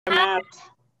Matt.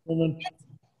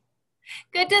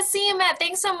 Good to see you, Matt.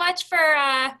 Thanks so much for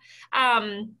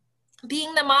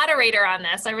being the moderator on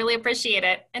this. I really appreciate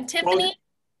it. And Tiffany?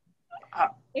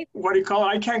 Well, what do you call it?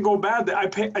 I can't go bad.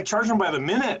 I charge them by the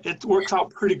minute. It works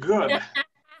out pretty good.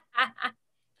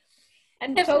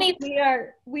 And Tiffany,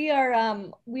 folks, we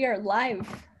are live.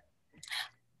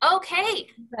 Okay.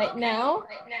 Right now.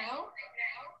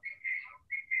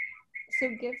 So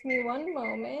give me one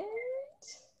moment.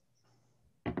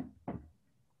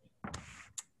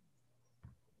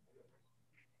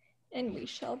 And we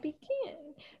shall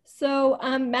begin. So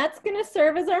Matt's going to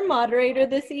serve as our moderator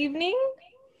this evening.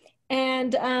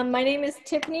 And my name is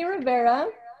Tiffany Rivera.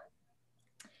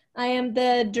 I am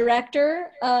the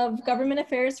Director of Government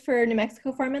Affairs for New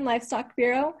Mexico Farm and Livestock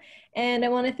Bureau. And I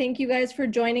want to thank you guys for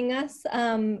joining us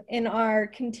in our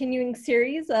continuing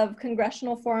series of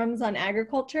congressional forums on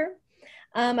agriculture.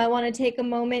 I want to take a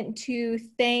moment to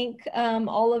thank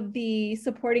all of the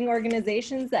supporting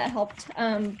organizations that helped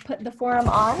put the forum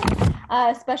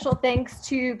on. Special thanks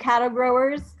to cattle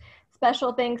growers,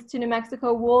 special thanks to New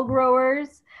Mexico wool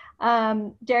growers,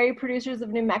 Dairy Producers of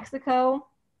New Mexico,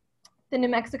 the New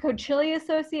Mexico Chili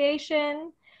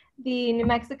Association, the New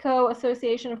Mexico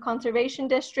Association of Conservation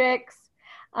Districts,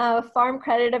 Farm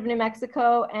Credit of New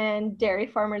Mexico, and Dairy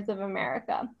Farmers of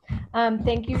America.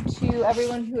 Thank you to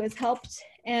everyone who has helped,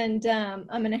 and I'm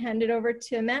going to hand it over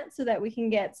to Matt so that we can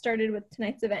get started with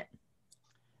tonight's event.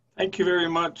 Thank you very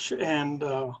much, and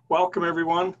welcome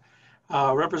everyone.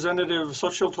 Representative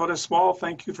Xochitl Torres Small,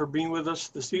 thank you for being with us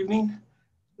this evening.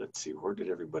 Let's see, where did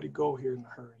everybody go here in a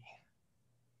hurry?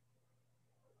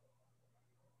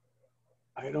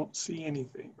 I don't see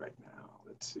anything right now.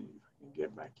 Let's see if I can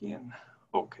get back in.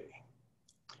 Okay.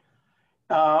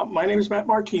 My name is Matt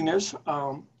Martinez.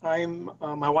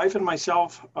 My wife and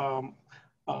myself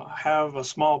have a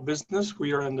small business.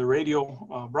 We are in the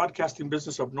radio broadcasting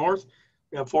business up north.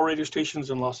 We have 4 radio stations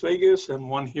in Las Vegas and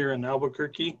 1 here in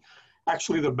Albuquerque.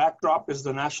 Actually, the backdrop is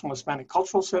the National Hispanic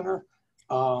Cultural Center.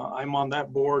 I'm on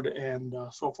that board, and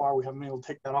so far we haven't been able to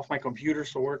take that off my computer,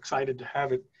 so we're excited to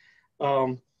have it.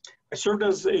 I served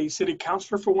as a city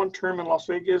councilor for 1 term in Las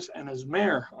Vegas, and as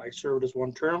mayor, I served as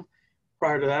 1 term.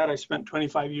 Prior to that, I spent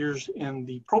 25 years in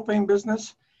the propane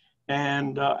business,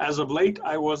 and as of late,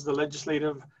 I was the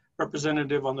legislative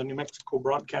representative on the New Mexico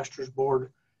Broadcasters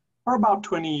Board for about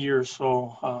 20 years,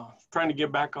 so trying to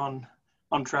get back on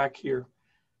track here.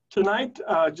 Tonight,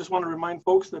 I just want to remind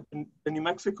folks that the New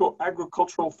Mexico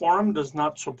Agricultural Forum does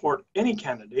not support any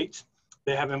candidates.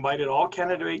 They have invited all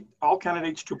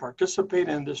candidates to participate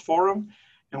in this forum,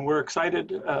 and we're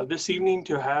excited this evening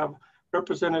to have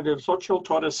Representative Xochitl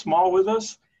Torres Small with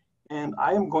us, and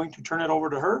I am going to turn it over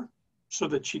to her so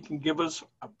that she can give us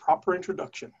a proper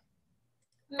introduction.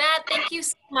 Matt, thank you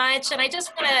so much, and I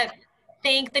just want to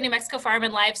thank the New Mexico Farm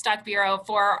and Livestock Bureau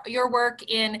for your work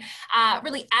in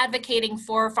really advocating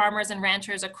for farmers and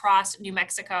ranchers across New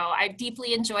Mexico. I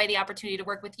deeply enjoy the opportunity to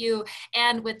work with you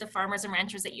and with the farmers and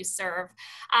ranchers that you serve.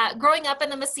 Growing up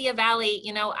in the Mesilla Valley,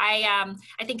 you know, I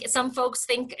think some folks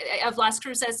think of Las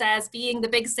Cruces as being the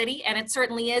big city, and it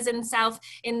certainly is in the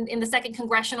 2nd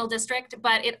Congressional District,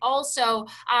 but it also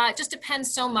just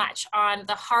depends so much on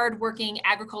the hardworking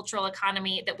agricultural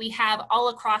economy that we have all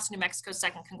across New Mexico's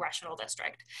 2nd Congressional District.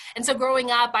 And so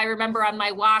growing up, I remember on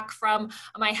my walk from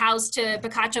my house to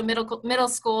Picacho Middle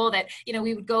School that, you know,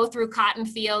 we would go through cotton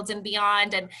fields and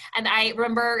beyond. And I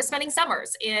remember spending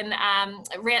summers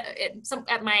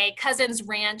at my cousin's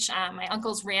ranch, my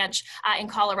uncle's ranch in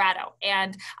Colorado.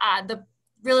 And the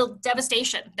real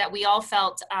devastation that we all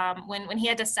felt when he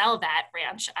had to sell that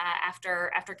ranch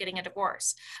after getting a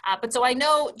divorce. But so I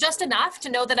know just enough to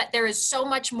know that there is so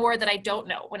much more that I don't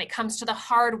know when it comes to the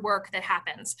hard work that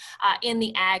happens in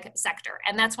the ag sector.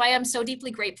 And that's why I'm so deeply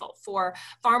grateful for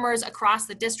farmers across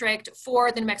the district,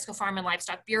 for the New Mexico Farm and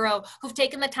Livestock Bureau, who've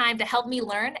taken the time to help me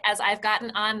learn as I've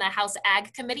gotten on the House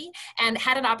Ag Committee and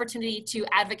had an opportunity to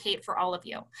advocate for all of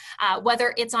you.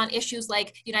 Whether it's on issues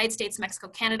like United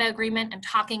States-Mexico-Canada Agreement and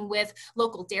talking with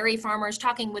local dairy farmers,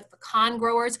 talking with pecan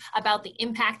growers about the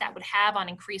impact that would have on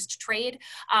increased trade,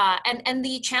 and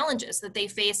the challenges that they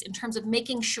face in terms of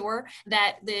making sure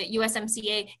that the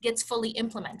USMCA gets fully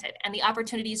implemented and the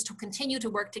opportunities to continue to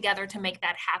work together to make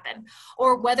that happen.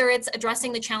 Or whether it's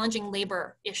addressing the challenging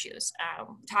labor issues,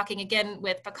 talking again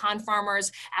with pecan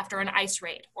farmers after an ice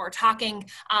raid, or talking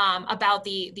about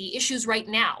the issues right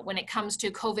now when it comes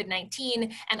to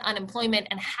COVID-19 and unemployment,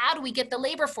 and how do we get the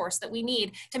labor force that we need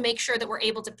need to make sure that we're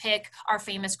able to pick our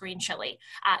famous green chili.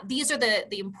 These are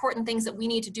the important things that we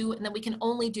need to do and that we can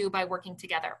only do by working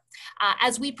together.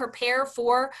 As we prepare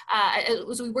for,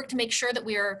 as we work to make sure that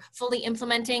we are fully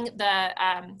implementing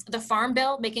the Farm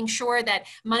Bill, making sure that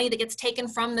money that gets taken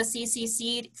from the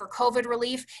CCC for COVID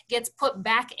relief gets put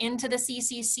back into the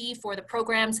CCC for the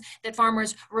programs that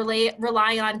farmers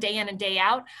rely on day in and day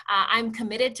out. I'm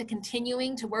committed to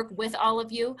continuing to work with all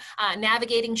of you,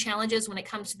 navigating challenges when it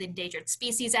comes to the Endangered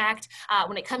Species Act,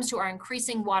 when it comes to our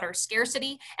increasing water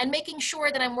scarcity, and making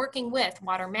sure that I'm working with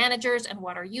water managers and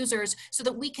water users so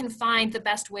that we can find the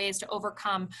best ways to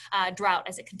overcome drought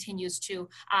as it continues to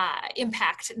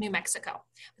impact New Mexico.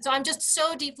 So I'm just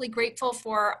so deeply grateful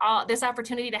for this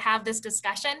opportunity to have this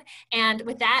discussion. And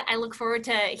with that, I look forward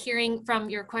to hearing from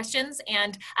your questions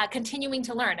and continuing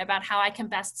to learn about how I can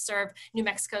best serve New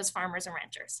Mexico's farmers and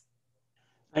ranchers.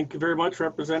 Thank you very much,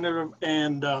 Representative.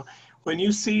 And when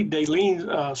you see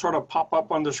Daleen sort of pop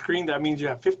up on the screen, that means you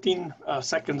have 15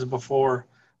 seconds before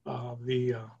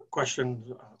the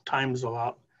question time's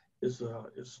allowed is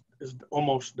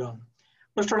almost done.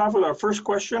 Let's start off with our first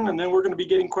question, and then we're going to be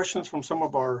getting questions from some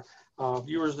of our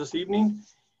viewers this evening.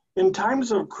 In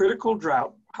times of critical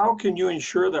drought, how can you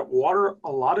ensure that water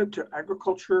allotted to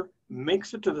agriculture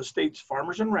makes it to the state's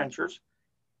farmers and ranchers?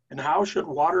 And how should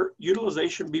water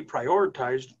utilization be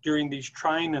prioritized during these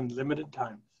trying and limited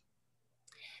times?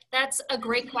 That's a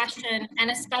great question,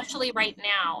 and especially right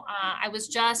now. I was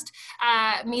just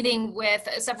meeting with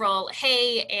several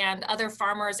hay and other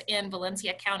farmers in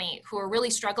Valencia County who are really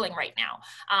struggling right now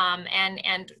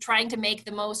and trying to make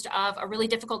the most of a really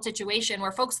difficult situation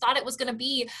where folks thought it was going to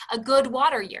be a good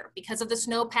water year because of the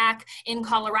snowpack in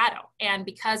Colorado and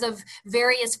because of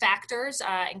various factors,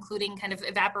 including kind of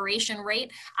evaporation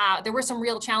rate. There were some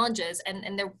real challenges,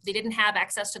 and they didn't have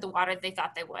access to the water they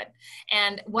thought they would.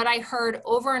 And what I heard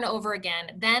over and over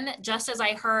again, then just as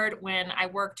I heard when I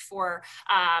worked for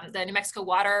the New Mexico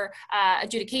water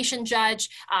adjudication judge,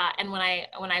 and when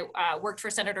I worked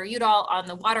for Senator Udall on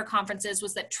the water conferences,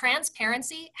 was that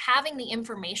transparency, having the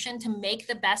information to make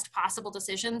the best possible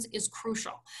decisions, is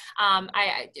crucial.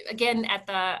 Again, at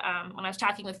the when I was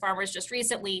talking with farmers just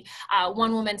recently,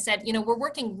 one woman said, you know, we're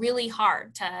working really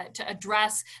hard to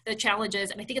address the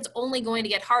challenges, and I think it's only going to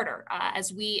get harder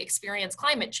as we experience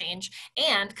climate change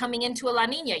and coming into a La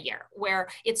Nina year where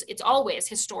it's always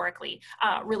historically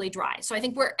really dry. So I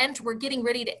think we're getting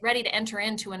ready to enter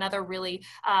into another really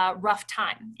rough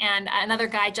time. And another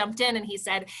guy jumped in and he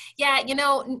said, yeah, you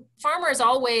know, farmers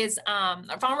are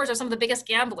some of the biggest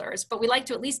gamblers, but we like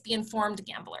to at least be informed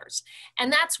gamblers.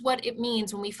 And that's what it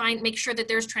means when we make sure that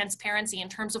there's transparency in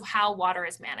terms of how water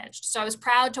is managed. So I was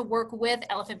proud to work with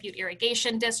Elephant Butte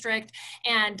Irrigation District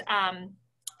and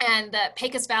the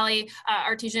Pecos Valley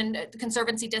Artesian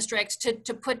Conservancy District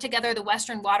to put together the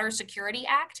Western Water Security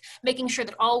Act, making sure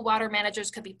that all water managers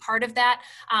could be part of that,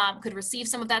 could receive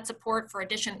some of that support for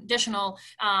additional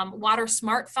water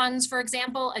smart funds, for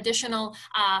example, additional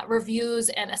reviews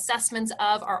and assessments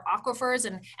of our aquifers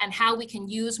and how we can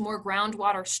use more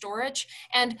groundwater storage,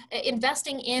 and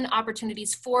investing in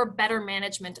opportunities for better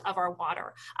management of our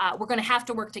water. We're going to have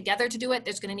to work together to do it.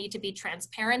 There's going to need to be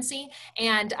transparency,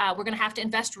 and we're going to have to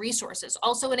invest resources,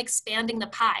 also in expanding the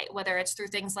pie, whether it's through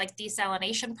things like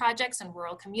desalination projects in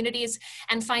rural communities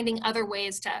and finding other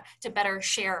ways to better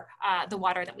share the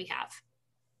water that we have.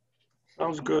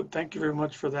 Sounds good. Thank you very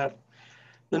much for that.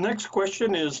 The next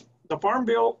question is, the Farm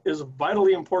Bill is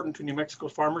vitally important to New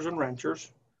Mexico's farmers and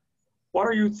ranchers. What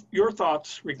are your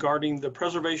thoughts regarding the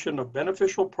preservation of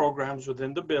beneficial programs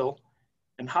within the bill,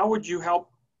 and how would you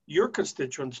help your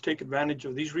constituents take advantage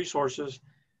of these resources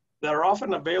that are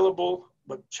often available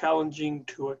but challenging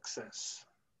to access?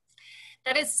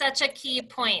 That is such a key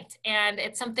point, and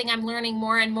it's something I'm learning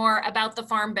more and more about the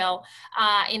Farm Bill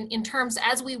in terms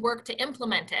as we work to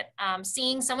implement it,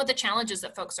 seeing some of the challenges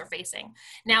that folks are facing.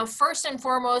 Now, first and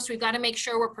foremost, we've got to make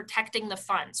sure we're protecting the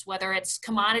funds, whether it's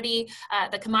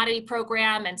the commodity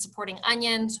program and supporting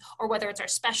onions, or whether it's our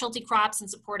specialty crops and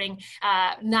supporting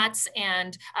nuts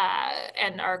and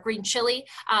our green chili,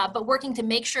 but working to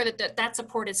make sure that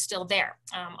support is still there.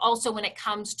 Also, when it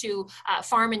comes to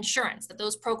farm insurance, that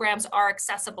those programs are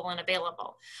accessible and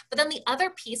available. But then the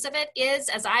other piece of it is,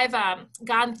 as I've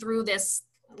gone through this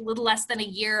little less than a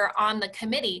year on the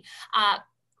committee,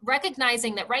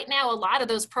 recognizing that right now a lot of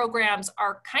those programs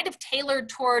are kind of tailored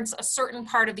towards a certain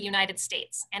part of the United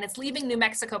States, and it's leaving New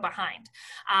Mexico behind.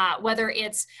 Whether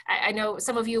it's, I know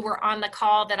some of you were on the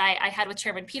call that I had with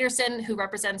Chairman Peterson, who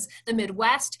represents the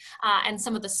Midwest and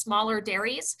some of the smaller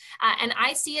dairies. And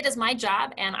I see it as my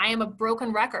job, and I am a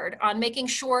broken record on making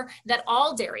sure that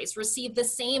all dairies receive the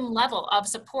same level of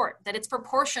support, that it's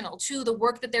proportional to the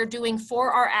work that they're doing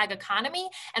for our ag economy.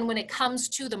 And when it comes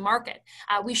to the market,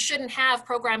 we shouldn't have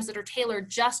programs that are tailored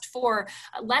just for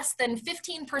less than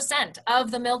 15%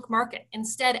 of the milk market.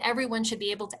 Instead, everyone should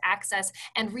be able to access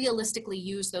and realistically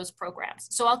use those programs.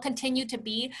 So I'll continue to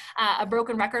be a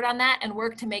broken record on that and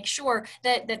work to make sure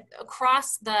that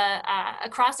across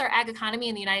our ag economy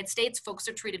in the United States, folks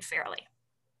are treated fairly.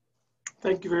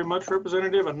 Thank you very much,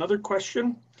 Representative. Another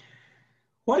question.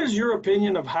 What is your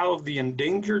opinion of how the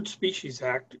Endangered Species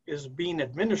Act is being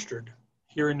administered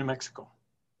here in New Mexico?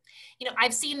 You know,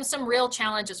 I've seen some real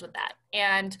challenges with that.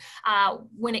 And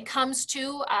when it comes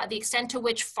to the extent to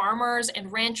which farmers and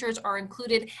ranchers are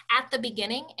included at the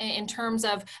beginning in terms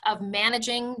of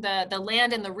managing the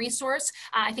land and the resource,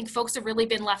 I think folks have really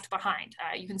been left behind.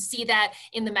 You can see that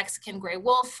in the Mexican gray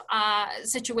wolf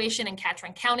situation in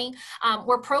Catron County,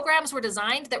 where programs were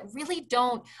designed that really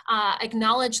don't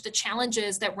acknowledge the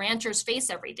challenges that ranchers face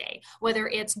every day, whether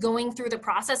it's going through the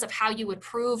process of how you would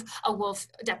prove a wolf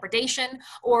depredation,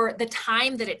 or the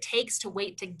time that it takes to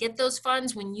wait to get those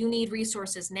funds when you need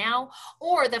resources now,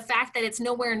 or the fact that it's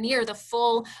nowhere near the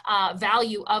full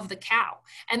value of the cow.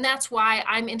 And that's why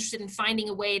I'm interested in finding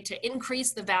a way to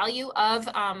increase the value of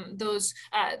those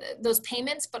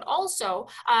payments, but also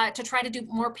to try to do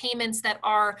more payments that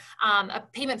are a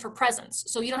payment for presence.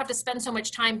 So you don't have to spend so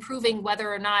much time proving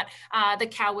whether or not the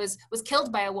cow was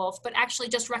killed by a wolf, but actually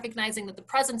just recognizing that the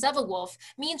presence of a wolf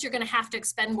means you're going to have to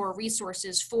expend more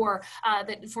resources for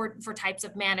types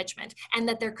of management, and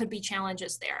that there could be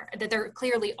challenges there, that there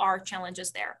clearly are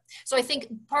challenges there. So I think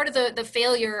part of the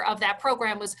failure of that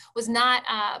program was not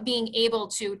being able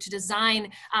to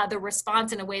design the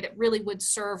response in a way that really would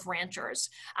serve ranchers.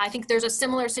 I think there's a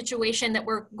similar situation that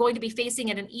we're going to be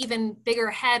facing at an even bigger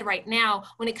head right now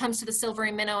when it comes to the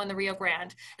silvery minnow in the Rio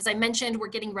Grande. As I mentioned, we're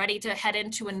getting ready to head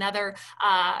into another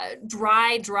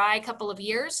dry couple of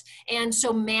years. And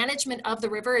so management of the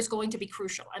river is going to be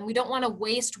crucial. And we don't want to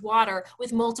waste water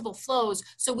with multiple flows.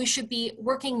 So we should be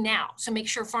working now. So make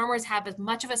sure farmers have as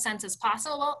much of a sense as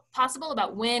possible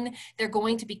about when they're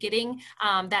going to be getting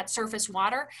that surface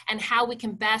water and how we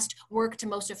can best work to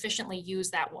most efficiently use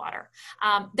that water.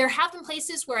 There have been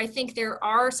places where I think there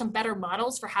are some better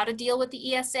models for how to deal with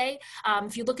the ESA.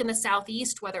 If you look in the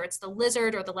Southeast, whether it's the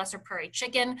lizard or the lesser prairie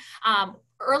chicken,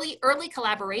 early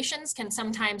collaborations can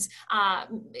sometimes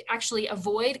actually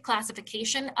avoid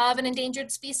classification of an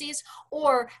endangered species,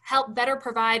 or help better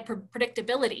provide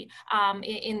predictability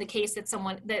in the case that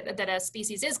that a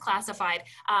species is classified,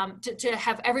 to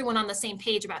have everyone on the same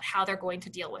page about how they're going to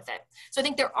deal with it. So I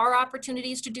think there are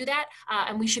opportunities to do that,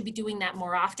 and we should be doing that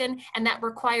more often, and that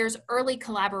requires early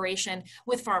collaboration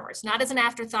with farmers, not as an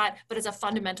afterthought, but as a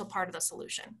fundamental part of the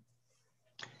solution.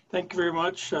 Thank you very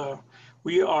much.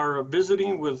 We are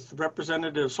visiting with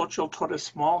Representative Xochitl Torres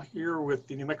Small here with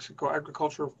the New Mexico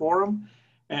Agricultural Forum,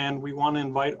 and we want to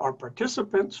invite our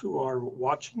participants who are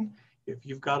watching. If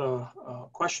you've got a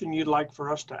question you'd like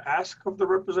for us to ask of the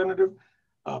representative,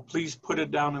 please put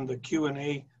it down in the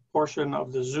Q&A portion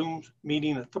of the Zoom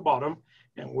meeting at the bottom,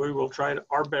 and we will try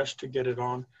our best to get it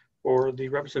on for the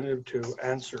representative to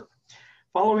answer.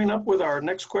 Following up with our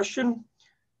next question,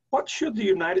 what should the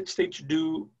United States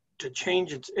do to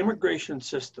change its immigration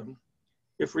system?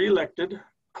 If reelected,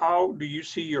 how do you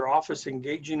see your office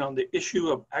engaging on the issue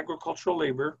of agricultural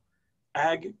labor,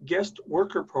 ag guest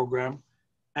worker program,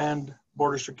 and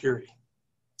border security?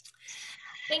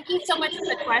 Thank you so much for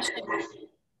the question.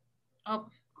 Oh,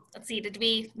 let's see,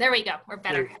 there we go, we're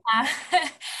better.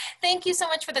 Thank you so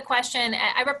much for the question.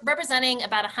 I'm representing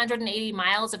about 180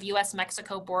 miles of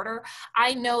US-Mexico border.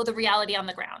 I know the reality on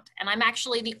the ground, and I'm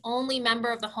actually the only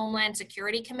member of the Homeland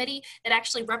Security Committee that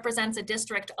actually represents a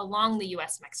district along the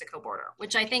US-Mexico border,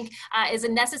 which I think is a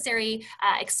necessary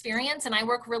experience, and I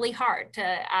work really hard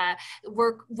to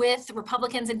work with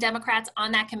Republicans and Democrats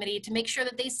on that committee to make sure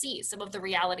that they see some of the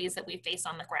realities that we face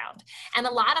on the ground. And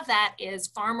a lot of that is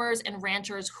farmers and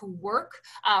ranchers who work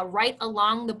right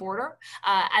along the border,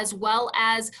 as well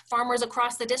as farmers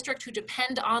across the district who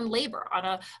depend on labor, on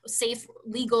a safe,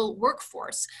 legal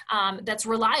workforce that's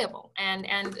reliable, and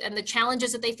the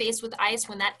challenges that they face with ICE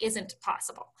when that isn't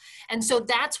possible. And so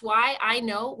that's why I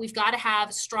know we've got to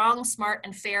have strong, smart,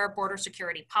 and fair border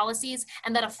security policies,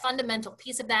 and that a fundamental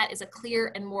piece of that is a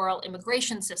clear and moral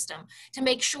immigration system to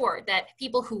make sure that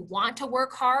people who want to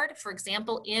work hard, for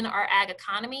example, in our ag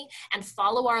economy, and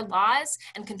follow our laws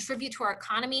and contribute to our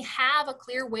economy have a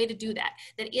clear way to do that,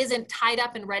 that isn't tied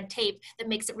up in red tape that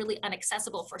makes it really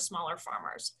inaccessible for smaller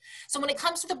farmers. So when it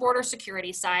comes to the border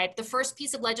security side, the first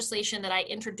piece of legislation that I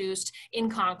introduced in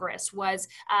Congress was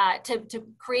to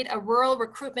create a rural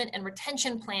recruitment and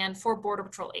retention plan for Border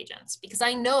Patrol agents, because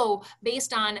I know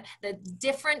based on the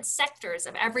different sectors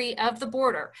of the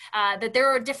border that there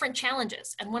are different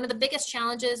challenges. And one of the biggest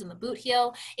challenges in the boot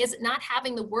heel is not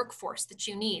having the workforce that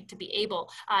you need to be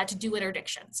able to do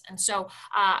interdictions. And so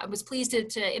I was pleased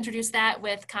to introduce that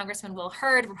with Congressman Will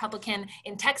Hurd, Republican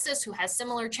in Texas, who has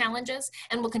similar challenges,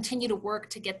 and will continue to work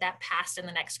to get that passed in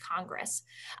the next Congress.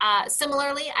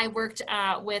 Similarly, I worked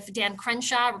with Dan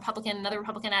Crenshaw, another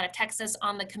Republican out of Texas,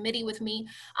 on the committee with me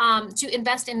to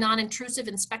invest in non-intrusive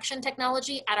inspection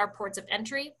technology at our ports of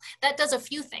entry. That does a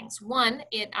few things. One,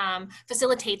 it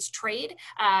facilitates trade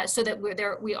so that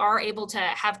we are able to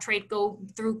have trade go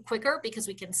through quicker because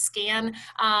we can scan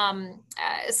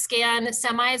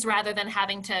semis rather than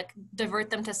having to divert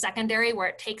them to secondary, where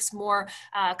it takes more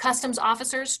customs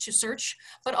officers to search,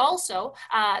 but also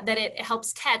that it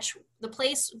helps catch the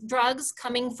place drugs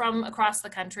coming from across the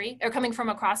country, or coming from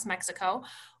across Mexico,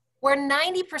 where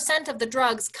 90% of the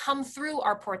drugs come through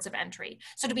our ports of entry.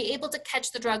 So to be able to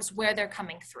catch the drugs where they're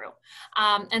coming through.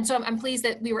 And so I'm pleased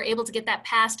that we were able to get that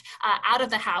passed out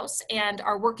of the House and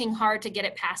are working hard to get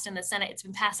it passed in the Senate. It's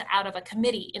been passed out of a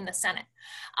committee in the Senate.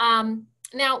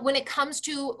 Now, when it comes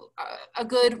to a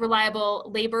good, reliable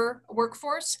labor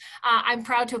workforce, I'm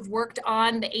proud to have worked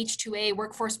on the H-2A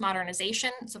workforce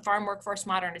modernization. It's the Farm Workforce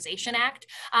Modernization Act,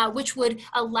 which would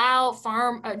allow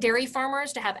dairy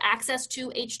farmers to have access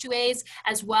to H-2As,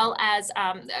 as well as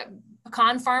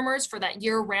pecan farmers for that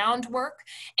year-round work.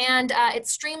 And it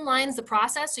streamlines the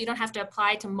process, so you don't have to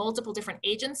apply to multiple different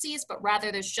agencies, but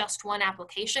rather there's just one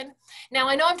application. Now,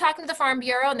 I know I'm talking to the Farm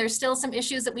Bureau, and there's still some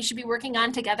issues that we should be working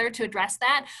on together to address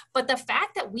that, but the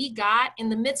fact that we got, in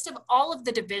the midst of all of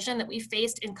the division that we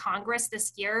faced in Congress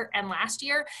this year and last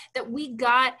year, that we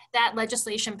got that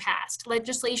legislation passed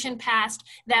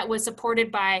that was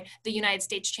supported by the United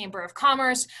States Chamber of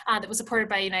Commerce, that was supported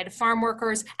by United Farm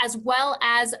Workers, as well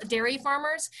as dairy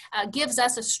farmers, gives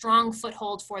us a strong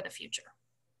foothold for the future.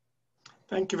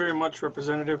 Thank you very much,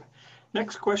 Representative.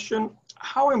 Next question,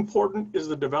 how important is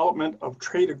the development of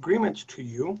trade agreements to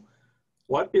you?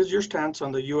 What is your stance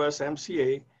on the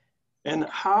USMCA, and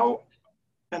how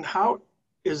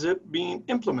is it being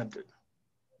implemented?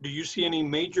 Do you see any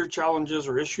major challenges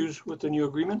or issues with the new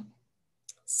agreement?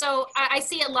 So I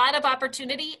see a lot of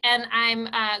opportunity, and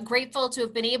I'm grateful to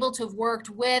have been able to have worked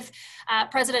with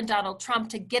President Donald Trump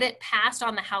to get it passed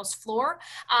on the House floor.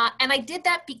 And I did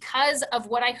that because of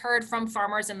what I heard from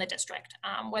farmers in the district,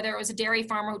 whether it was a dairy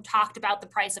farmer who talked about the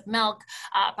price of milk,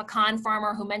 a pecan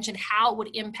farmer who mentioned how it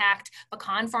would impact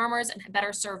pecan farmers and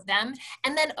better serve them.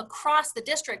 And then across the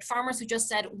district, farmers who just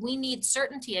said, we need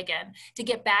certainty again to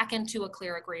get back into a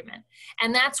clear agreement.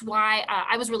 And that's why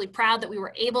I was really proud that we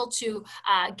were able to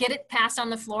get it passed on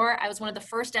the floor. I was one of the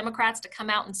first Democrats to come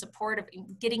out in support of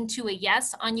getting to a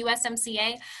yes on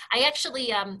USMCA. I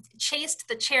actually chased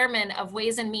the chairman of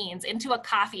Ways and Means into a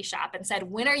coffee shop and said,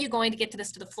 when are you going to get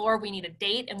this to the floor? We need a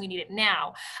date and we need it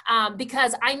now,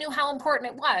 because I knew how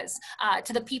important it was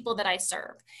to the people that I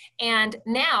serve. And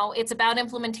now it's about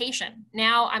implementation.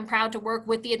 Now I'm proud to work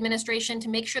with the administration to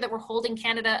make sure that we're holding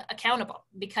Canada accountable,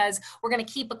 because we're going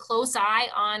to keep a close eye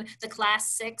on the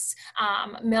Class 6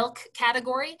 milk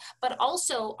category, but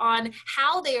also on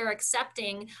how they are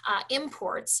accepting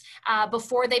imports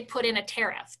before they put in a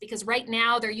tariff. Because right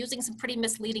now they're using some pretty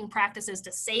misleading practices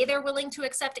to say they're willing to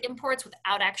accept imports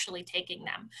without actually taking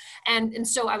them. And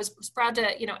so I was proud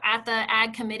to, at the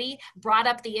Ag Committee, brought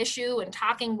up the issue and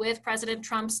talking with President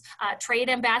Trump's trade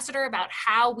ambassador about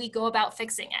how we go about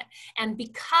fixing it. And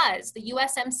because the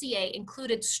USMCA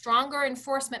included stronger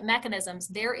enforcement mechanisms,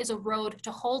 there is a road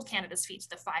to hold Canada's feet to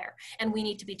the fire, and we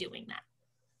need to be doing that.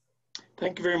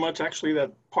 Thank you very much. Actually,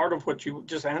 that part of what you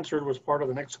just answered was part of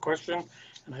the next question,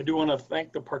 and I do want to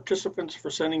thank the participants for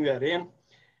sending that in.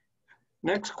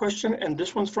 Next question, and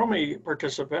this one's from a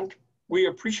participant. We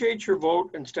appreciate your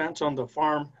vote and stance on the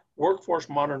Farm Workforce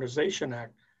Modernization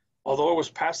Act. Although it was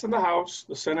passed in the House,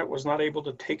 the Senate was not able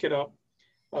to take it up.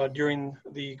 during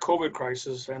the COVID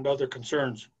crisis and other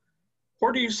concerns.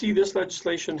 Where do you see this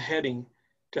legislation heading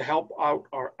to help out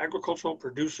our agricultural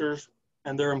producers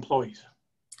and their employees?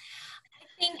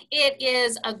 I think it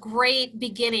is a great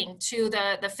beginning to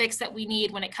the fix that we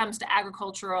need when it comes to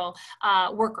agricultural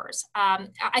workers.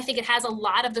 I think it has a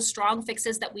lot of the strong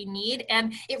fixes that we need,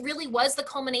 and it really was the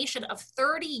culmination of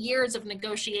 30 years of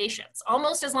negotiations,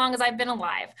 almost as long as I've been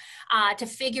alive, to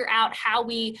figure out how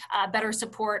we better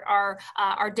support our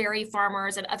dairy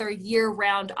farmers and other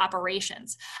year-round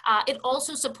operations. It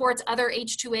also supports other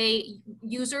H-2A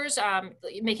users,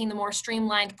 making the more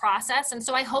streamlined process, and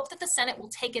so I hope that the Senate will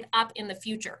take it up in the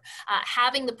future.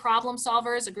 Having the problem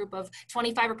solvers, a group of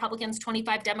 25 Republicans,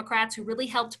 25 Democrats who really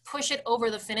helped push it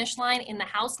over the finish line in the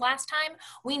House last time,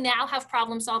 we now have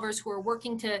problem solvers who are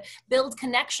working to build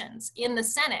connections in the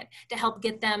Senate to help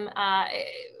get them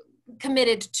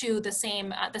committed to the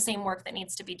same work that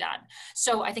needs to be done.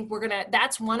 So I think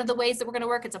that's one of the ways that we're gonna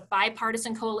work. It's a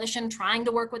bipartisan coalition trying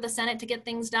to work with the Senate to get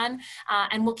things done,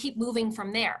 and we'll keep moving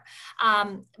from there.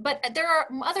 But there are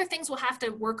other things we'll have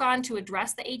to work on to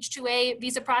address the H-2A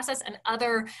visa process and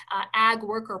other ag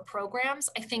worker programs.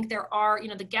 I think there are,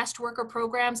 the guest worker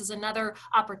programs is another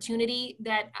opportunity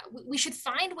that we should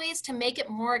find ways to make it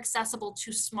more accessible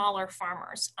to smaller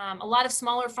farmers. A lot of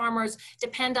smaller farmers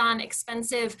depend on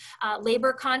expensive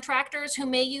labor contractors who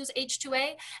may use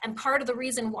H-2A, and part of the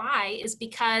reason why is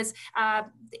because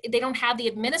they don't have the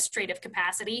administrative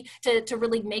capacity to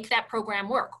really make that program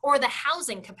work, or the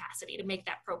housing capacity to make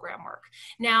that program work.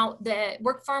 Now, the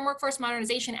Farm Workforce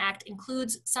Modernization Act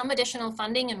includes some additional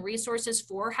funding and resources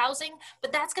for housing,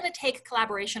 but that's going to take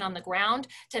collaboration on the ground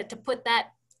to put that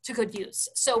to good use.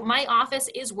 So my office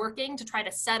is working to try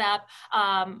to set up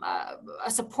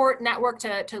a support network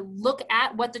to look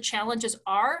at what the challenges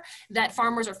are that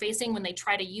farmers are facing when they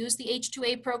try to use the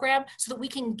H-2A program, so that we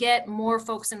can get more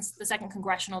folks in the 2nd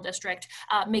Congressional District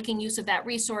making use of that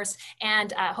resource,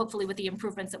 and hopefully with the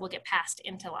improvements that will get passed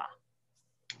into law.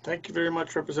 Thank you very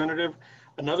much, Representative.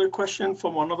 Another question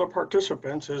from one of the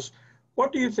participants is,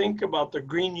 what do you think about the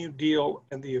Green New Deal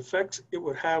and the effects it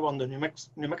would have on the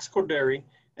New Mexico dairy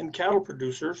and cattle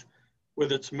producers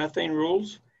with its methane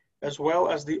rules, as well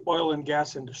as the oil and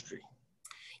gas industry?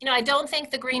 I don't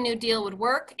think the Green New Deal would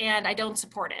work, and I don't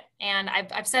support it. And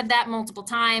I've said that multiple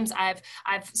times.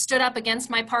 I've stood up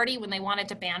against my party when they wanted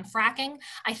to ban fracking.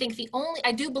 I think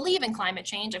I do believe in climate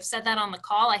change. I've said that on the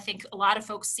call. I think a lot of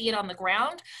folks see it on the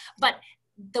ground, but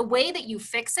the way that you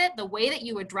fix it, the way that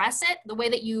you address it, the way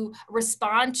that you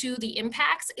respond to the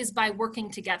impacts is by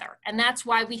working together. And that's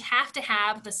why we have to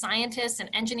have the scientists and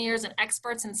engineers and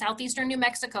experts in southeastern New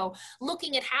Mexico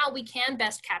looking at how we can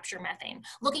best capture methane,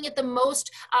 looking at the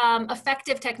most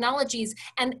effective technologies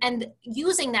and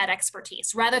using that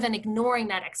expertise rather than ignoring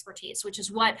that expertise, which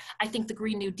is what I think the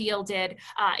Green New Deal did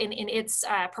in its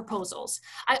proposals.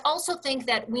 I also think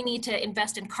that we need to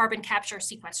invest in carbon capture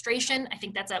sequestration. I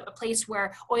think that's a place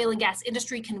where oil and gas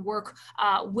industry can work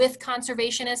with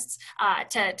conservationists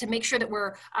to make sure that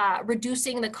we're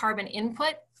reducing the carbon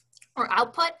input or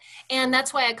output. And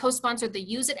that's why I co-sponsored the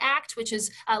Use It Act, which is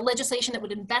legislation that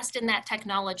would invest in that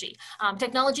technology,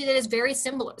 technology that is very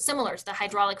similar to the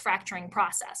hydraulic fracturing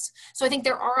process. So I think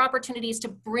there are opportunities to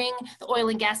bring the oil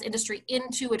and gas industry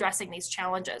into addressing these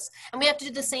challenges. And we have to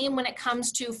do the same when it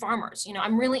comes to farmers.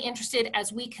 I'm really interested,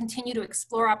 as we continue to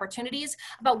explore opportunities,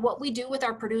 about what we do with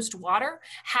our produced water,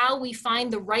 how we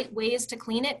find the right ways to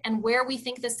clean it, and where we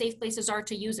think the safe places are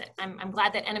to use it. I'm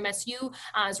glad that NMSU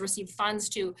has received funds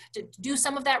to do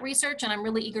some of that research, and I'm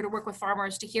really eager to work with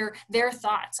farmers to hear their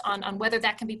thoughts on whether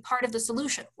that can be part of the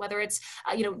solution, whether it's,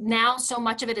 now so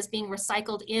much of it is being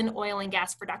recycled in oil and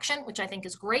gas production, which I think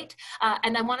is great,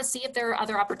 and I want to see if there are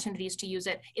other opportunities to use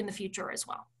it in the future as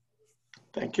well.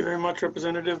 Thank you very much,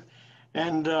 Representative.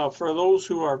 And for those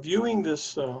who are viewing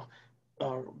this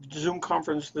Zoom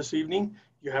conference this evening,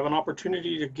 you have an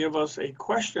opportunity to give us a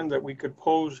question that we could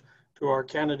pose to our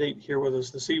candidate here with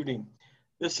us this evening.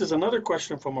 This is another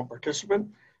question from a participant.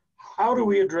 How do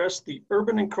we address the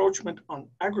urban encroachment on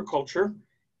agriculture,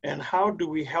 and how do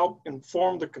we help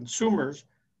inform the consumers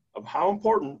of how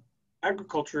important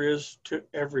agriculture is to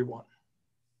everyone?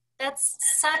 That's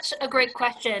such a great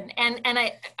question, and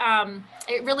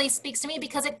it really speaks to me,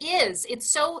 because it's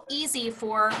so easy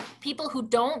for people who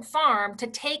don't farm to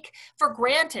take for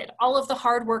granted all of the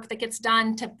hard work that gets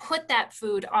done to put that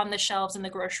food on the shelves in the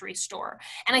grocery store.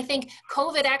 And I think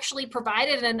COVID actually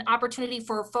provided an opportunity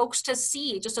for folks to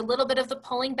see just a little bit of the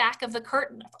pulling back of the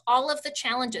curtain of all of the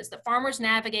challenges that farmers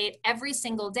navigate every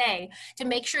single day to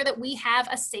make sure that we have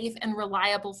a safe and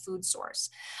reliable food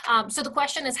source. So the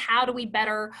question is, how do we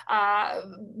better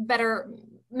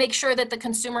make sure that the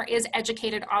consumer is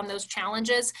educated on those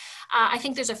challenges. I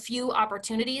think there's a few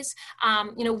opportunities.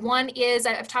 One is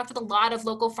I've talked with a lot of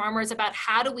local farmers about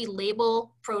how do we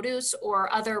label produce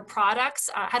or other products?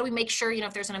 How do we make sure,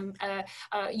 if there's a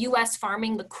U.S.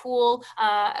 farming, the cool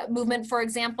movement, for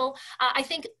example, I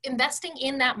think investing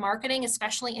in that marketing,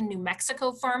 especially in New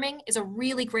Mexico farming, is a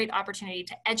really great opportunity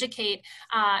to educate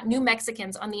New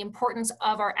Mexicans on the importance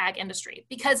of our ag industry,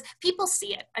 because people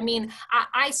see it. I mean,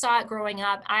 I saw it growing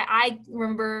up. I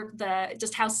remember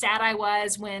just how sad I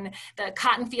was when the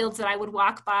cotton fields that I would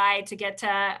walk by to get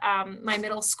to my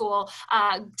middle school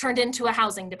turned into a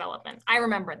housing development. I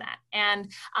remember that.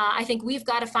 And I think we've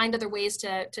got to find other ways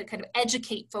to kind of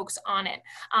educate folks on it.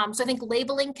 So I think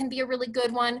labeling can be a really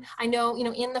good one. I know,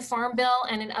 in the Farm Bill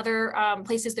and in other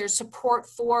places, there's support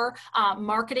for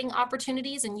marketing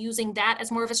opportunities and using that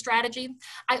as more of a strategy.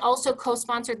 I also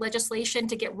co-sponsored legislation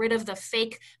to get rid of the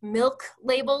fake milk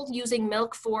label, using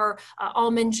milk for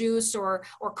almond juice or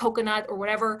coconut or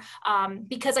whatever,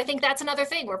 because I think that's another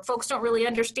thing where folks don't really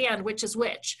understand which is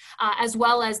which, as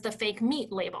well as the fake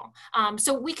meat label.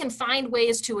 So we can find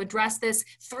ways to address this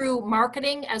through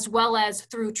marketing as well as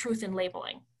through truth in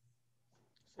labeling.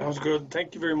 Sounds good.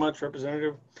 Thank you very much,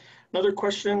 Representative. Another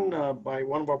question by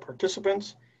one of our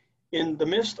participants. In the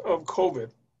midst of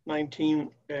COVID-19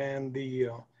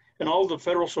 and all the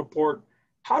federal support,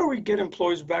 how do we get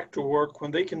employees back to work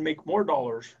when they can make more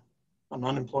dollars on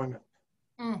unemployment?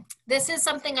 This is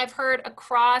something I've heard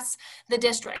across the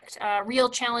district, real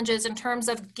challenges in terms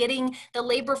of getting the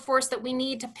labor force that we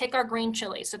need to pick our green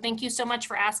chili. So thank you so much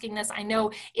for asking this. I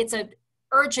know it's an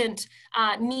urgent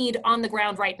need on the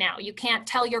ground right now. You can't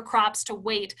tell your crops to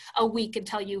wait a week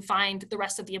until you find the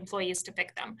rest of the employees to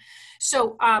pick them.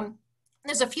 So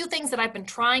there's a few things that I've been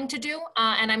trying to do,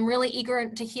 and I'm really eager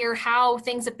to hear how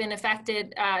things have been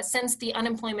affected since the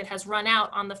unemployment has run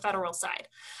out on the federal side.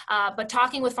 But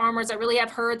talking with farmers, I really have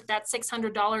heard that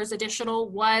 $600 additional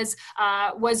was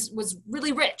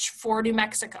really rich for New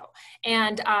Mexico.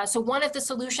 And so one of the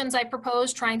solutions I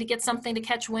proposed, trying to get something to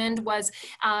catch wind, was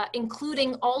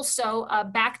including also a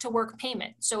back to work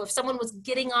payment. So if someone was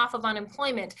getting off of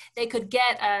unemployment, they could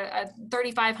get a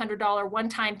 $3,500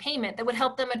 one-time payment that would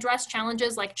help them address challenges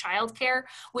like childcare,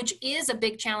 which is a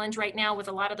big challenge right now with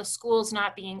a lot of the schools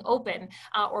not being open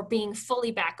or being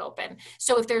fully back open.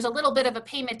 So if there's a little bit of a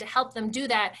payment to help them do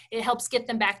that, it helps get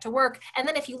them back to work. And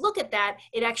then if you look at that,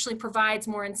 it actually provides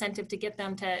more incentive to get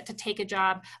them to take a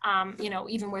job,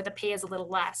 even where the pay is a little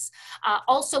less.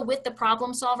 Also with the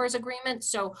problem solvers agreement,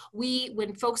 so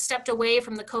when folks stepped away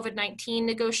from the COVID-19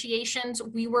 negotiations,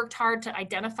 we worked hard to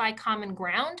identify common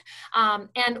ground.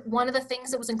 And one of the things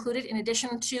that was included, in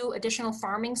addition to additional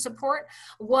farming support,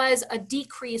 was a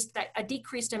decreased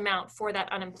amount for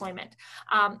that unemployment.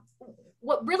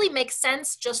 What really makes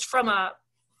sense, just from a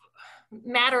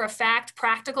matter of fact,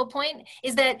 practical point,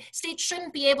 is that states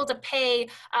shouldn't be able to pay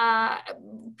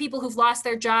people who've lost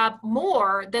their job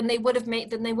more than they would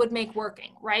make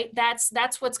working, right?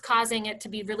 That's what's causing it to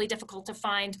be really difficult to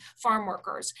find farm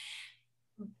workers.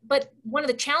 But one of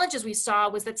the challenges we saw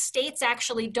was that states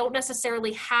actually don't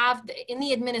necessarily have, in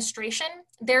the administration,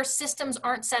 their systems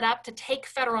aren't set up to take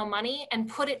federal money and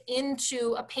put it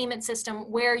into a payment system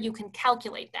where you can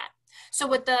calculate that. So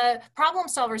what the problem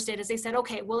solvers did is they said,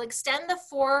 okay, we'll extend the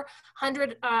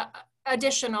 400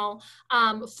 additional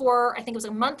for, I think it was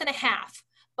a month and a half.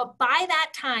 But by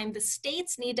that time, the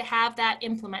states need to have that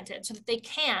implemented so that they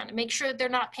can make sure that they're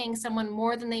not paying someone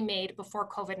more than they made before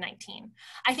COVID-19.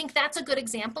 I think that's a good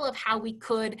example of how we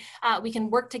can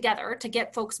work together to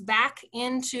get folks back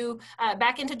into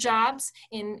jobs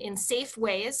in safe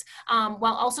ways,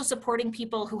 while also supporting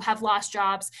people who have lost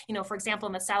jobs. For example,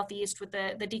 in the Southeast with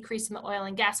the decrease in the oil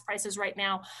and gas prices right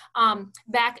now,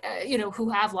 who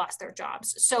have lost their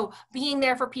jobs. So being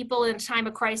there for people in a time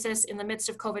of crisis in the midst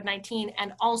of COVID-19,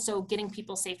 and also getting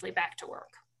people safely back to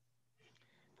work.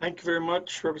 Thank you very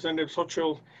much, Representative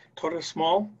Xochitl Torres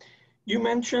Small. You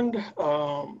mentioned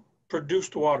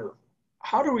produced water.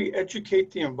 How do we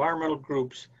educate the environmental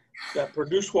groups that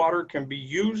produced water can be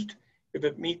used if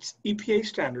it meets EPA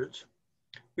standards?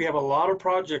 We have a lot of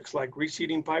projects like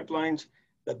reseeding pipelines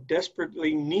that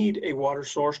desperately need a water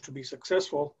source to be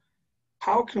successful.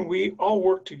 How can we all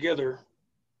work together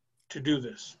to do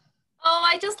this? Oh,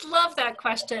 I just love that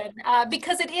question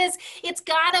because it's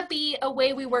gotta be a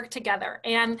way we work together.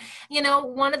 And, you know,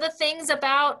 one of the things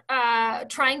about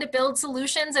trying to build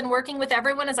solutions and working with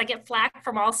everyone is I get flack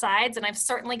from all sides. And I've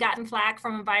certainly gotten flack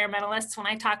from environmentalists when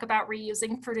I talk about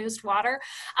reusing produced water.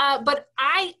 But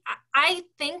I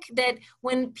think that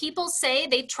when people say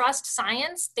they trust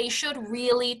science, they should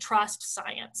really trust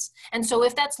science. And so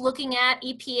if that's looking at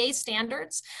EPA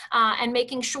standards and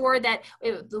making sure that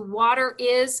the water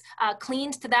is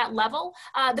cleaned to that level,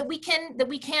 that we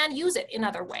can use it in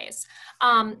other ways.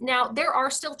 Now, there are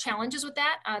still challenges with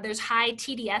that. There's high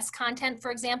TDS content,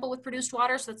 for example, with produced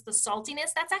water. So that's the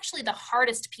saltiness. That's actually the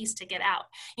hardest piece to get out.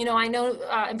 You know, I know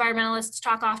environmentalists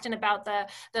talk often about the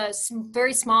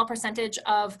very small percentage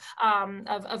of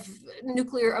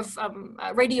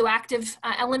radioactive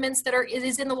elements that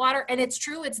is in the water. And it's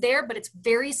true, it's there, but it's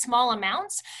very small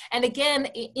amounts. And again,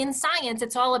 in science,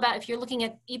 it's all about, if you're looking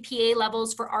at EPA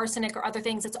levels for arsenic or other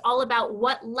things, it's all about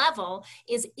what level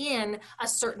is in a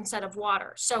certain set of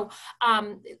water. So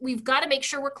we've got to make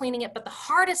sure we're cleaning it, but the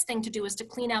hardest thing to do is to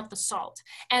clean out the salt.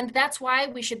 And that's why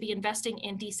we should be investing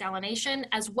in desalination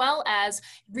as well as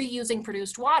reusing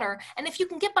produced water. And if you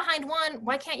can get behind one,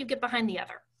 why can't you get behind the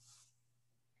other?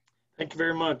 Thank you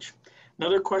very much.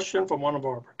 Another question from one of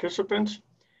our participants.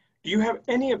 Do you have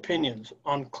any opinions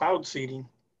on cloud seeding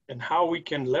and how we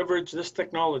can leverage this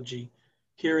technology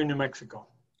here in New Mexico?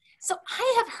 So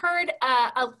I have heard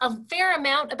a fair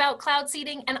amount about cloud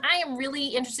seeding, and I am really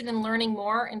interested in learning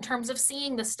more in terms of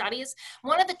seeing the studies.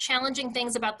 One of the challenging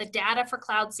things about the data for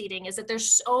cloud seeding is that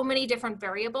there's so many different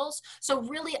variables. So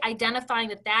really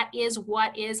identifying that is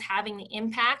what is having the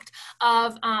impact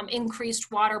of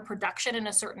increased water production in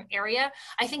a certain area,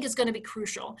 I think is going to be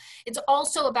crucial. It's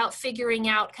also about figuring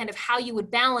out kind of how you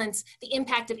would balance the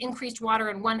impact of increased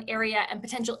water in one area and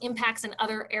potential impacts in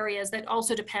other areas that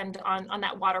also depend on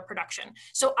that water production.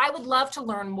 So I would love to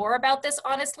learn more about this,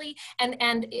 honestly.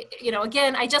 And you know,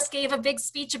 again, I just gave a big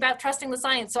speech about trusting the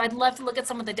science. So I'd love to look at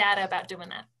some of the data about doing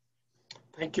that.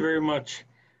 Thank you very much.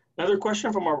 Another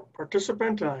question from our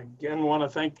participant. I again want to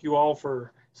thank you all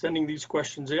for sending these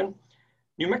questions in.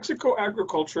 New Mexico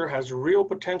agriculture has real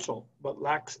potential, but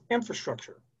lacks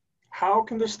infrastructure. How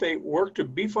can the state work to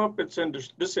beef up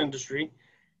this industry,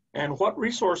 and what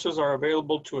resources are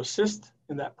available to assist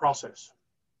in that process?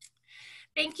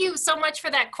 Thank you so much for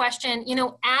that question. You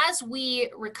know, as we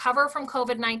recover from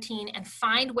COVID-19 and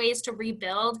find ways to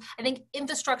rebuild, I think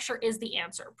infrastructure is the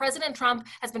answer. President Trump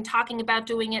has been talking about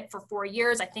doing it for 4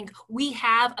 years. I think we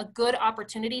have a good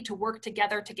opportunity to work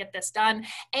together to get this done,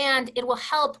 and it will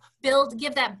help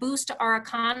give that boost to our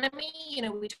economy. You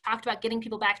know, we talked about getting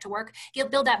people back to work,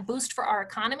 build that boost for our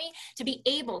economy to be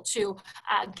able to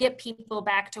get people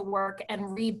back to work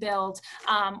and rebuild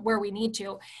where we need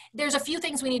to. There's a few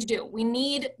things we need to do. We need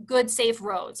good, safe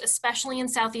roads, especially in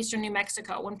southeastern New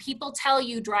Mexico. When people tell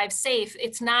you drive safe,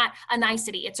 it's not a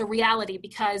nicety, it's a reality,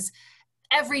 because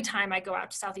every time I go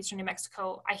out to southeastern New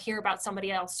Mexico, I hear about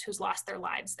somebody else who's lost their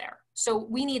lives there. So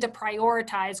we need to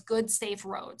prioritize good, safe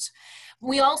roads.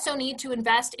 We also need to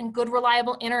invest in good,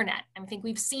 reliable internet. I think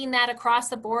we've seen that across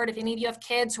the board. If any of you have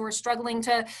kids who are struggling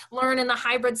to learn in the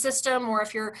hybrid system, or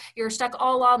if you're stuck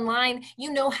all online,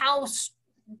 you know how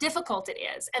difficult it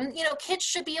is. And, you know, kids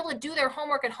should be able to do their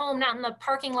homework at home, not in the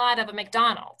parking lot of a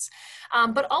McDonald's.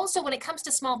 But also when it comes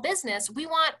to small business, we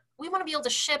want to be able to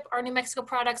ship our New Mexico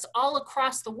products all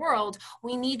across the world.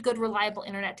 We need good, reliable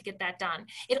internet to get that done.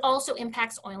 It also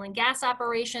impacts oil and gas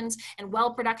operations and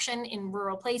well production in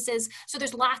rural places. So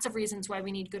there's lots of reasons why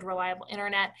we need good, reliable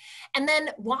internet. And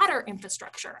then water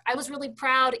infrastructure. I was really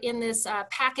proud in this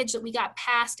package that we got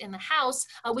passed in the House,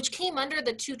 which came under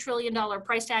the $2 trillion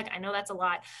price tag. I know that's a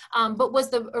lot, but was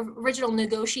the original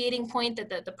negotiating point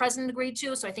that the president agreed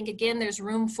to. So I think, again, there's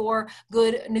room for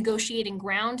good negotiating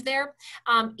ground there.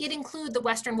 It included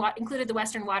the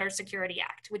Western Water Security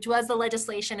Act, which was the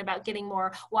legislation about getting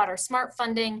more water smart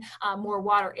funding, more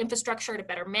water infrastructure to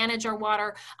better manage our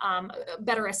water,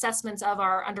 better assessments of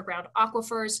our underground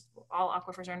aquifers. All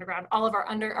aquifers are underground, all of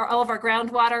our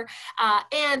groundwater,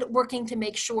 and working to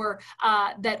make sure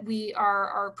that we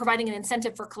are providing an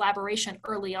incentive for collaboration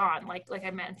early on, like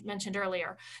I mentioned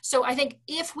earlier. So I think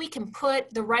if we can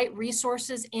put the right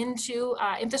resources into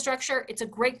infrastructure, it's a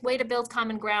great way to build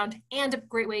common ground and a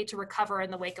great way to recover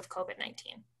in the wake of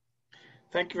COVID-19.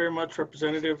 Thank you very much,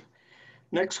 Representative.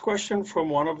 Next question from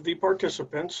one of the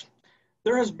participants.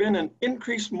 There has been an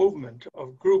increased movement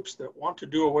of groups that want to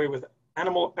do away with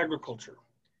animal agriculture.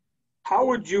 How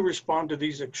would you respond to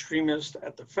these extremists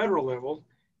at the federal level,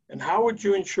 and how would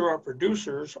you ensure our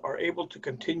producers are able to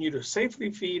continue to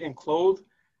safely feed and clothe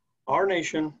our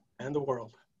nation and the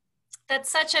world? That's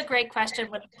such a great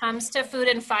question when it comes to food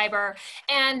and fiber,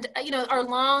 and our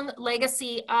long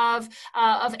legacy of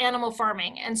animal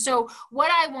farming. And so, what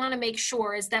I want to make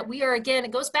sure is that we are, again,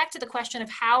 it goes back to the question of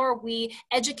how are we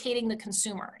educating the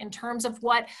consumer in terms of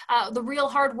what the real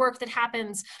hard work that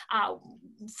happens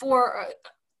for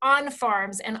on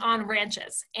farms and on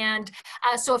ranches. And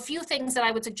so a few things that I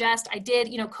would suggest, I did,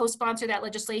 co-sponsor that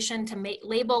legislation to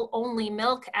label only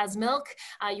milk as milk.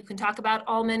 You can talk about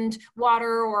almond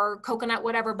water or coconut,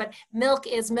 whatever, but milk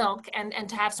is milk, and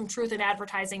to have some truth in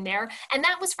advertising there. And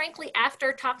that was frankly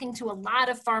after talking to a lot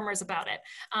of farmers about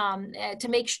it, to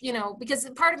make, because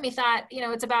part of me thought,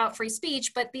 it's about free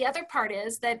speech, but the other part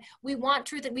is that we want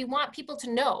truth, that we want people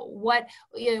to know what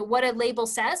a label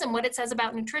says and what it says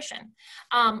about nutrition.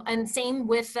 And same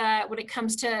with when it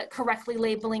comes to correctly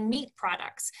labeling meat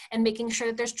products and making sure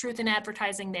that there's truth in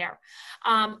advertising there.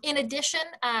 In addition,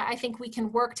 I think we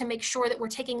can work to make sure that we're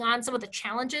taking on some of the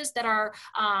challenges that our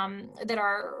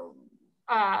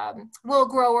wool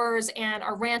growers and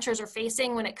our ranchers are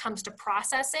facing when it comes to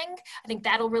processing. I think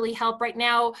that'll really help. Right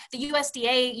now, the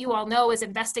USDA, you all know, is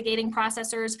investigating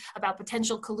processors about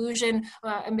potential collusion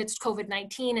amidst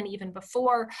COVID-19 and even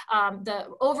before. The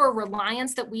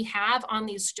over-reliance that we have on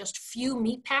these just few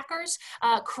meat packers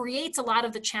creates a lot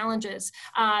of the challenges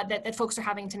that folks are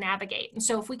having to navigate. And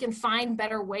so if we can find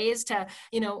better ways to,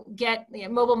 get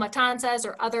mobile matanzas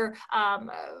or other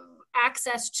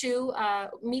access to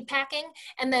meat packing,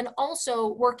 and then also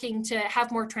working to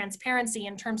have more transparency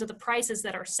in terms of the prices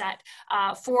that are set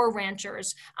for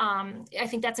ranchers. I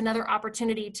think that's another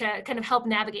opportunity to kind of help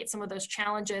navigate some of those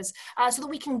challenges so that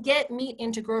we can get meat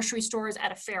into grocery stores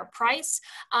at a fair price,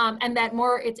 and that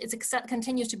it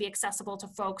continues to be accessible to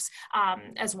folks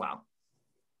as well.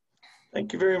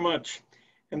 Thank you very much.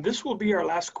 And this will be our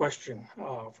last question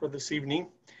for this evening.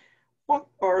 What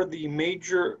are the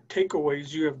major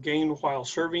takeaways you have gained while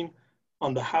serving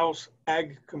on the House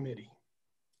Ag Committee?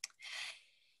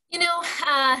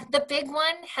 The big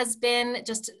one has been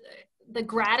just the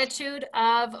gratitude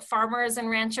of farmers and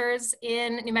ranchers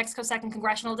in New Mexico 2nd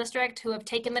Congressional District who have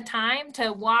taken the time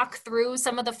to walk through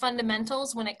some of the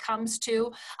fundamentals when it comes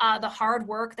to the hard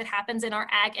work that happens in our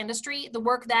ag industry, the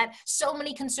work that so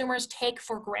many consumers take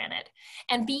for granted,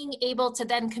 and being able to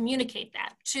then communicate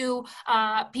that to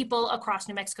people across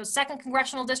New Mexico's 2nd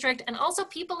Congressional District and also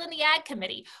people in the Ag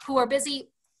Committee who are busy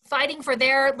fighting for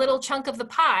their little chunk of the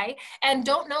pie and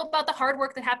don't know about the hard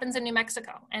work that happens in New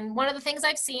Mexico. And one of the things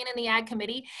I've seen in the Ag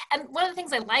Committee, and one of the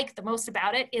things I like the most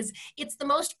about it, is it's the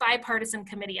most bipartisan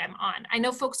committee I'm on. I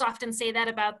know folks often say that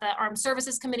about the Armed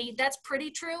Services Committee. That's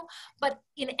pretty true. But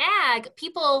in ag,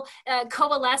 people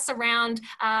coalesce around,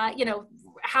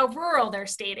 how rural their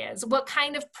state is, what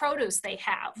kind of produce they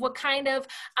have, what kind of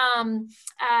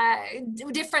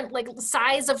different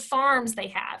size of farms they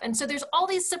have. And so there's all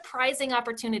these surprising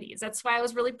opportunities. That's why I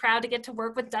was really proud to get to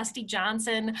work with Dusty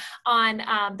Johnson on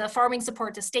the Farming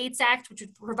Support to States Act, which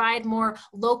would provide more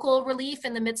local relief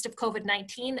in the midst of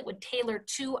COVID-19 that would tailor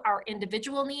to our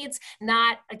individual needs,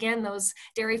 not, again, those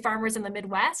dairy farmers in the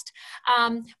Midwest.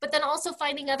 But then also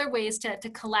finding other ways to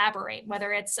collaborate,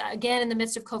 whether it's, again, in the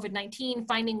midst of COVID-19,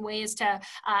 finding ways to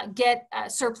get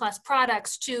surplus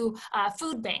products to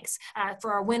food banks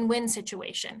for a win-win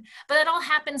situation. But it all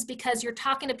happens because you're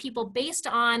talking to people based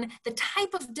on the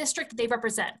type of district they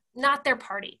represent, not their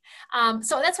party.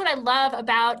 So that's what I love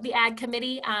about the Ag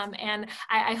Committee, and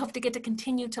I hope to get to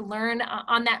continue to learn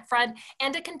on that front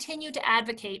and to continue to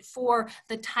advocate for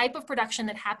the type of production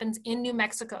that happens in New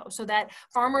Mexico so that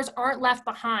farmers aren't left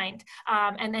behind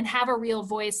and then have a real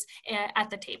voice at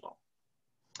the table.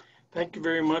 Thank you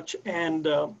very much. And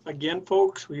again,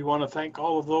 folks, we want to thank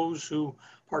all of those who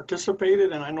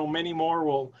participated, and I know many more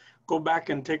will go back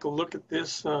and take a look at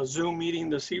this Zoom meeting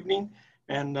this evening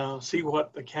and see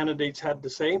what the candidates had to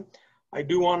say. I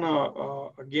do want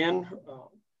to, again,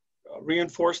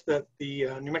 reinforce that the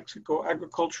New Mexico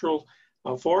Agricultural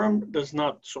Forum does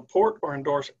not support or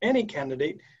endorse any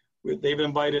candidate. They've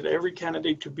invited every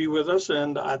candidate to be with us.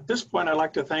 And at this point, I'd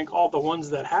like to thank all the ones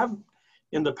that have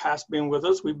in the past been with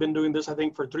us. We've been doing this, I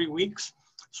think, for 3 weeks.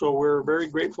 So we're very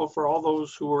grateful for all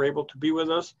those who were able to be with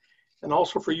us. And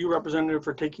also for you, Representative,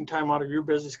 for taking time out of your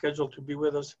busy schedule to be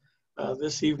with us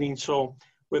this evening. So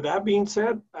with that being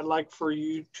said, I'd like for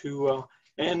you to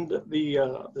end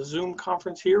the Zoom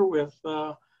conference here with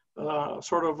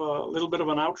sort of a little bit of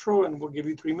an outro, and we'll give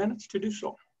you 3 minutes to do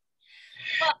so.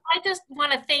 Well, I just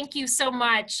want to thank you so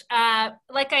much.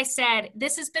 Like I said,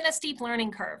 this has been a steep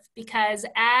learning curve because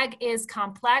ag is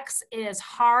complex, it is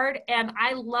hard, and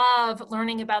I love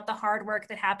learning about the hard work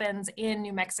that happens in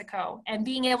New Mexico and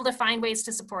being able to find ways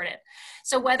to support it.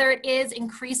 So whether it is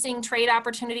increasing trade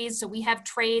opportunities, so we have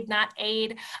trade, not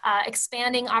aid,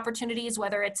 expanding opportunities,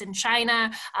 whether it's in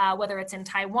China, whether it's in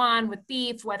Taiwan with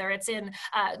beef, whether it's in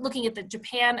looking at the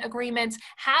Japan agreements,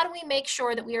 how do we make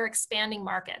sure that we are expanding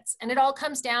markets? And it all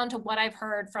comes down to what I've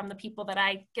heard from the people that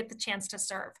I get the chance to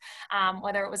serve.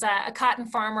 Whether it was a cotton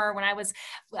farmer when I was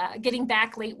getting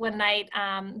back late one night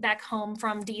back home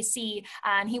from DC,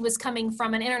 and he was coming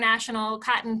from an international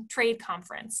cotton trade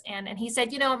conference. And he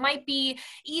said, you know, it might be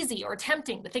easy or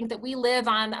tempting to think that we live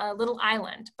on a little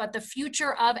island, but the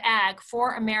future of ag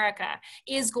for America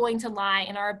is going to lie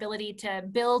in our ability to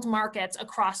build markets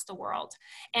across the world.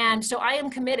 And so I am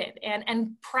committed and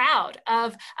proud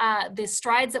of the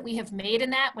strides that we have made in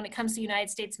that when it comes to the United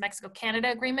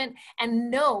States-Mexico-Canada agreement,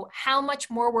 and know how much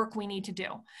more work we need to do.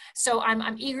 So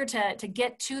I'm eager to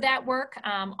get to that work.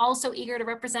 Also eager to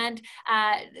represent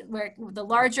where the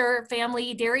larger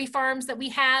family dairy farms that we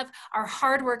have, our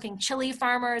hardworking chili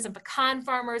farmers and pecan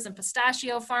farmers and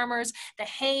pistachio farmers, the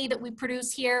hay that we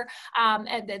produce here,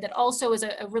 and that also is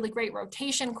a really great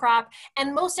rotation crop.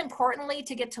 And most importantly,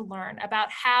 to get to learn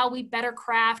about how we better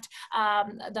craft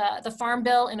the Farm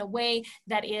Bill in a way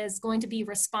that is going to be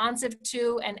responsive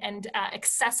to and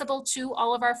accessible to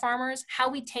all of our farmers, how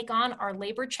we take on our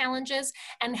labor challenges,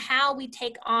 and how we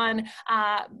take on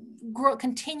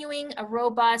continuing a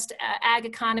robust ag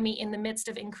economy in the midst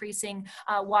of increasing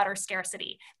water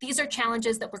scarcity. These are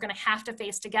challenges that we're going to have to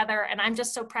face together, and I'm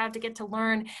just so proud to get to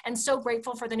learn and so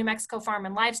grateful for the New Mexico Farm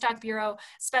and Livestock Bureau.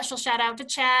 Special shout out to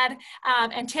Chad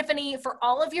and Tiffany for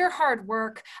all of your hard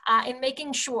work in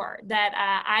making sure that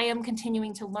I am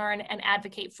continuing to learn and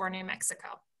advocate for New Mexico.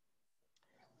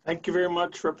 Thank you very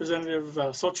much, Representative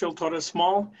Xochitl Torres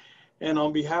Small. And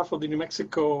on behalf of the New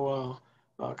Mexico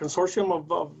consortium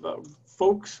of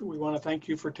folks, we want to thank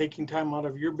you for taking time out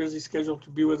of your busy schedule to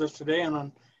be with us today.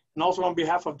 And also on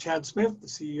behalf of Chad Smith, the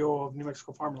CEO of New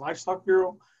Mexico Farm and Livestock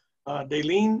Bureau,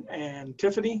 Daylene and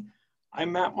Tiffany,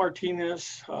 I'm Matt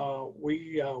Martinez.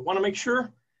 We want to make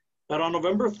sure that on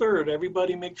November 3rd,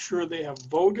 everybody makes sure they have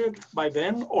voted by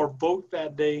then or vote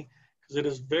that day, because it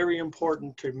is very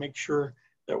important to make sure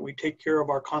that we take care of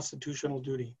our constitutional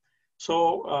duty.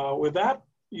 So with that,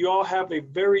 you all have a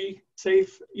very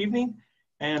safe evening,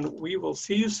 and we will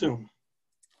see you soon.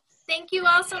 Thank you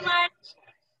all so much.